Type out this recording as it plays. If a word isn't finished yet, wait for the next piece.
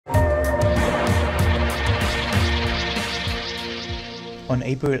On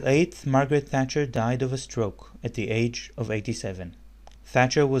April 8th, Margaret Thatcher died of a stroke at the age of 87.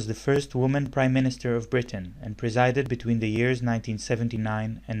 Thatcher was the first woman Prime Minister of Britain and presided between the years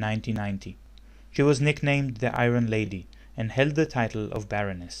 1979 and 1990. She was nicknamed the Iron Lady and held the title of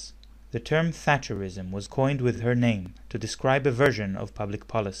Baroness. The term Thatcherism was coined with her name to describe a version of public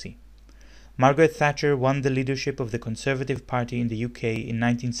policy. Margaret Thatcher won the leadership of the Conservative Party in the UK in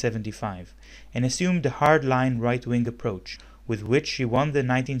 1975 and assumed a hard-line right-wing approach with which she won the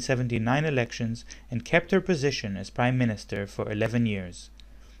 1979 elections and kept her position as Prime Minister for 11 years.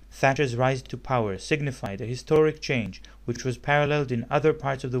 Thatcher's rise to power signified a historic change which was paralleled in other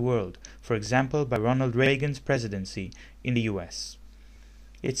parts of the world, for example by Ronald Reagan's presidency in the US.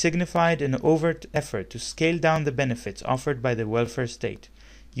 It signified an overt effort to scale down the benefits offered by the welfare state,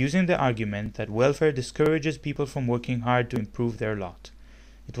 using the argument that welfare discourages people from working hard to improve their lot.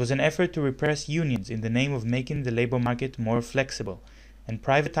 It was an effort to repress unions in the name of making the labor market more flexible, and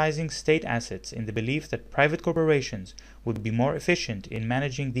privatizing state assets in the belief that private corporations would be more efficient in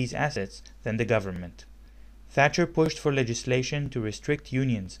managing these assets than the government. Thatcher pushed for legislation to restrict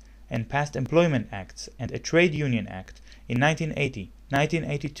unions and passed employment acts and a trade union act in 1980,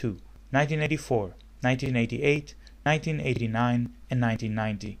 1982, 1984, 1988, 1989, and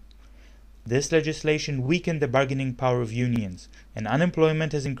 1990. This legislation weakened the bargaining power of unions, and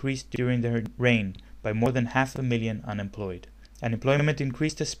unemployment has increased during her reign by more than 500,000 unemployed. Unemployment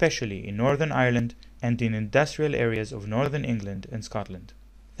increased especially in Northern Ireland and in industrial areas of Northern England and Scotland.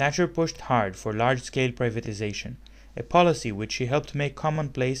 Thatcher pushed hard for large-scale privatization, a policy which she helped make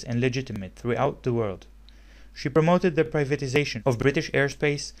commonplace and legitimate throughout the world. She promoted the privatization of British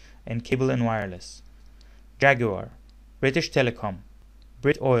airspace and cable and wireless, Jaguar, British Telecom,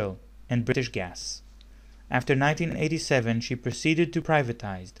 Brit Oil, and British Gas. After 1987, she proceeded to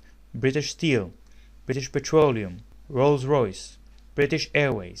privatize British Steel, British Petroleum, Rolls-Royce, British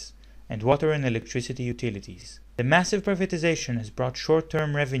Airways, and water and electricity utilities. The massive privatization has brought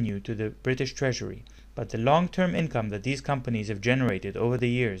short-term revenue to the British Treasury, but the long-term income that these companies have generated over the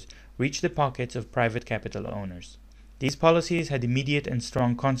years reached the pockets of private capital owners. These policies had immediate and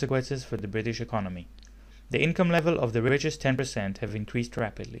strong consequences for the British economy. The income level of the richest 10% have increased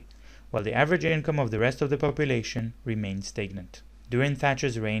rapidly, while the average income of the rest of the population remained stagnant. During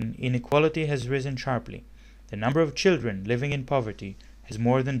Thatcher's reign, inequality has risen sharply. The number of children living in poverty has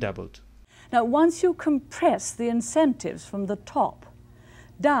more than doubled. Now, once you compress the incentives from the top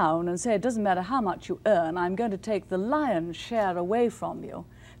down and say it doesn't matter how much you earn, I'm going to take the lion's share away from you,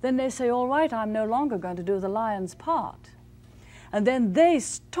 then they say, all right, I'm no longer going to do the lion's part. And then they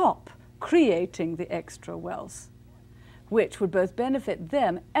stop creating the extra wealth, which would both benefit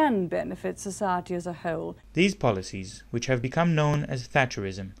them and benefit society as a whole. These policies, which have become known as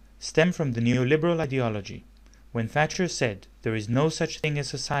Thatcherism, stem from the neoliberal ideology. When Thatcher said there is no such thing as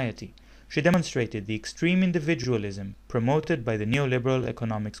society, she demonstrated the extreme individualism promoted by the neoliberal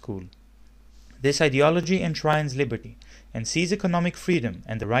economic school. This ideology enshrines liberty and sees economic freedom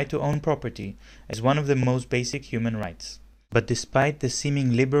and the right to own property as one of the most basic human rights. But despite the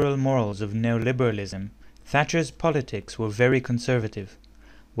seeming liberal morals of neoliberalism, Thatcher's politics were very conservative.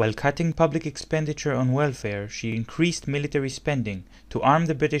 While cutting public expenditure on welfare, she increased military spending to arm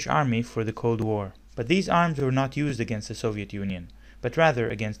the British Army for the Cold War. But these arms were not used against the Soviet Union, but rather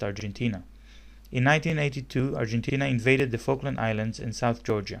against Argentina. In 1982, Argentina invaded the Falkland Islands and South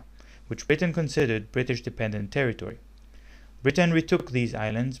Georgia, which Britain considered British dependent territory. Britain retook these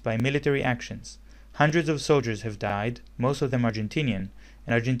islands by military actions. Hundreds of soldiers have died, most of them Argentinian,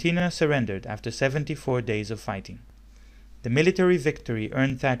 and Argentina surrendered after 74 days of fighting. The military victory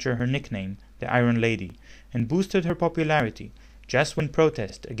earned Thatcher her nickname, the Iron Lady, and boosted her popularity just when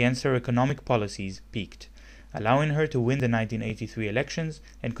protest against her economic policies peaked, allowing her to win the 1983 elections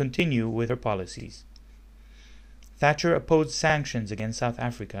and continue with her policies. Thatcher opposed sanctions against South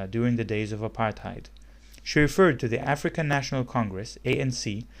Africa during the days of apartheid. She referred to the African National Congress,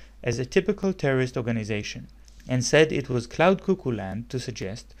 ANC, as a typical terrorist organization, and said it was cloud cuckoo land to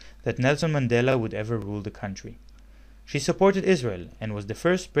suggest that Nelson Mandela would ever rule the country. She supported Israel and was the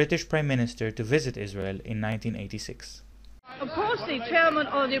first British Prime Minister to visit Israel in 1986. Of course, the chairman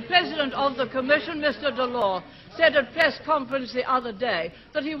or the president of the Commission, Mr. Delors, said at press conference the other day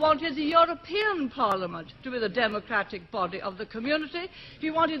that he wanted the European Parliament to be the democratic body of the community,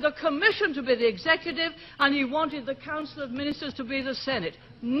 he wanted the Commission to be the executive, and he wanted the Council of Ministers to be the Senate.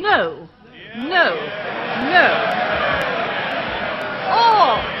 No, no, no.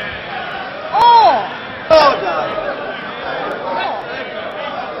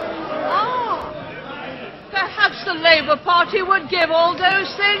 Perhaps the Labour Party would give all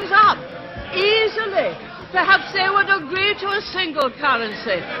those things up easily. Perhaps they would agree to a single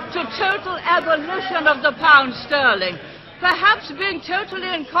currency, to total abolition of the pound sterling. Perhaps being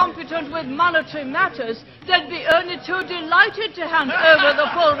totally incompetent with monetary matters, they'd be only too delighted to hand over the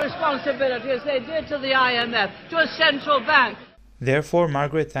full responsibility, as they did to the IMF, to a central bank. Therefore,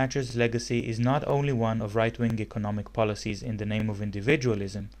 Margaret Thatcher's legacy is not only one of right-wing economic policies in the name of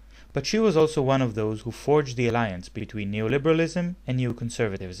individualism, but she was also one of those who forged the alliance between neoliberalism and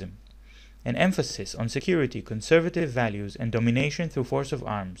neo-conservatism. An emphasis on security, conservative values, and domination through force of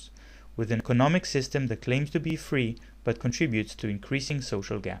arms, with an economic system that claims to be free but contributes to increasing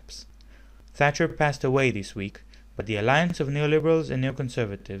social gaps. Thatcher passed away this week, but the alliance of neoliberals and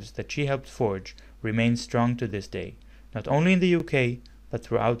neoconservatives that she helped forge remains strong to this day, not only in the UK, but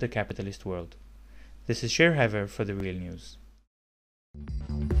throughout the capitalist world. This is Sher Hever for The Real News.